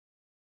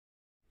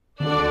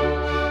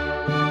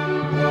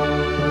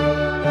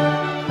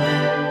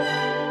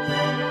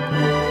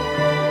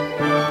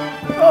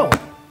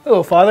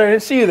Hello, Father. I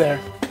didn't see you there.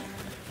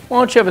 Why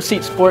don't you have a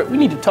seat, sport? We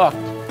need to talk.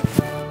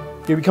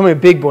 You're becoming a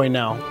big boy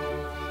now,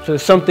 so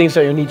there's some things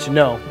that you'll need to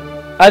know.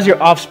 As your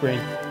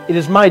offspring, it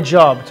is my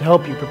job to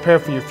help you prepare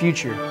for your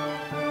future.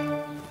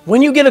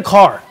 When you get a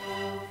car,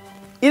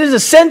 it is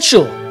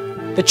essential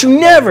that you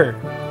never,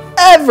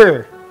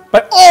 ever,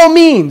 by all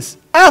means,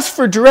 ask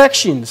for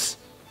directions.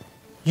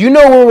 You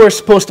know where we're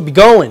supposed to be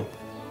going,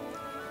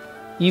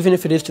 even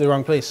if it is to the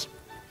wrong place.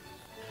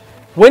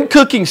 When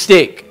cooking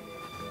steak,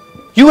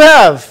 you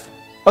have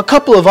a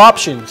couple of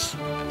options. You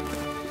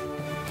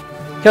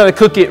can either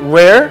cook it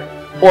rare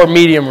or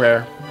medium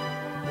rare.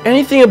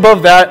 Anything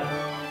above that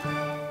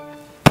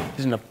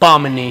is an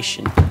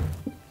abomination.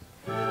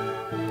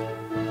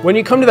 When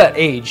you come to that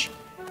age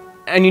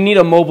and you need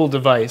a mobile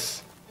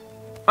device,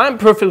 I'm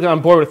perfectly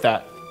on board with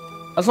that,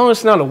 as long as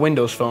it's not a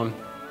Windows phone.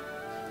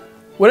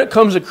 When it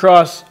comes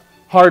across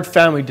hard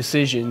family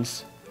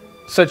decisions,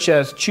 such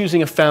as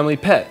choosing a family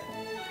pet,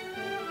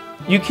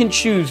 you can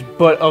choose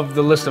but of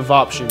the list of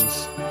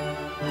options.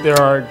 There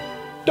are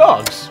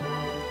dogs.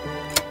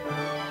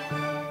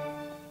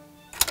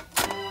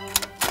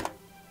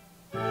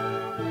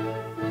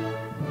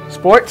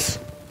 Sports?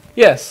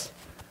 Yes.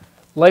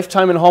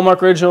 Lifetime and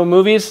Hallmark original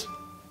movies?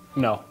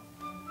 No.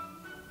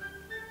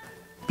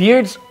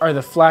 Beards are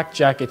the flak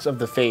jackets of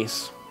the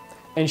face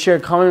and share a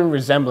common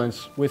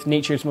resemblance with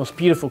nature's most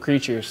beautiful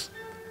creatures,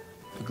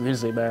 the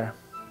grizzly bear.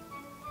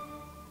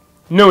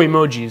 No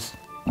emojis.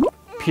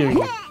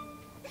 Period.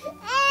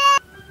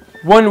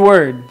 One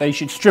word that you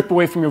should strip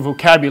away from your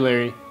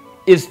vocabulary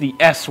is the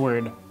S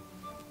word.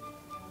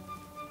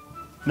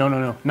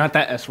 No, not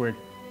that S word.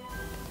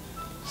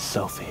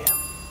 Selfie.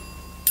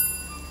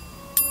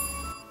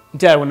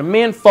 Dad, when a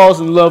man falls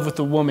in love with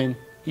a woman,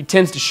 he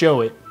tends to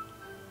show it.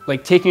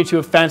 Like taking her to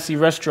a fancy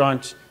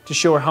restaurant to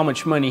show her how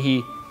much money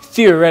he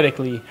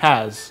theoretically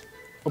has.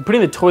 Or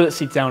putting the toilet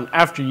seat down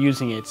after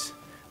using it,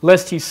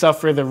 lest he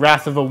suffer the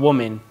wrath of a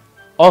woman,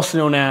 also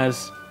known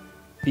as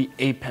the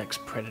apex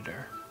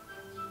predator.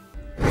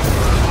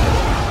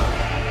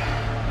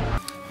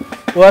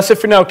 Well, that's it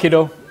for now,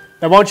 kiddo.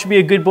 Now why don't you be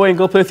a good boy and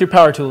go play with your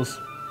power tools?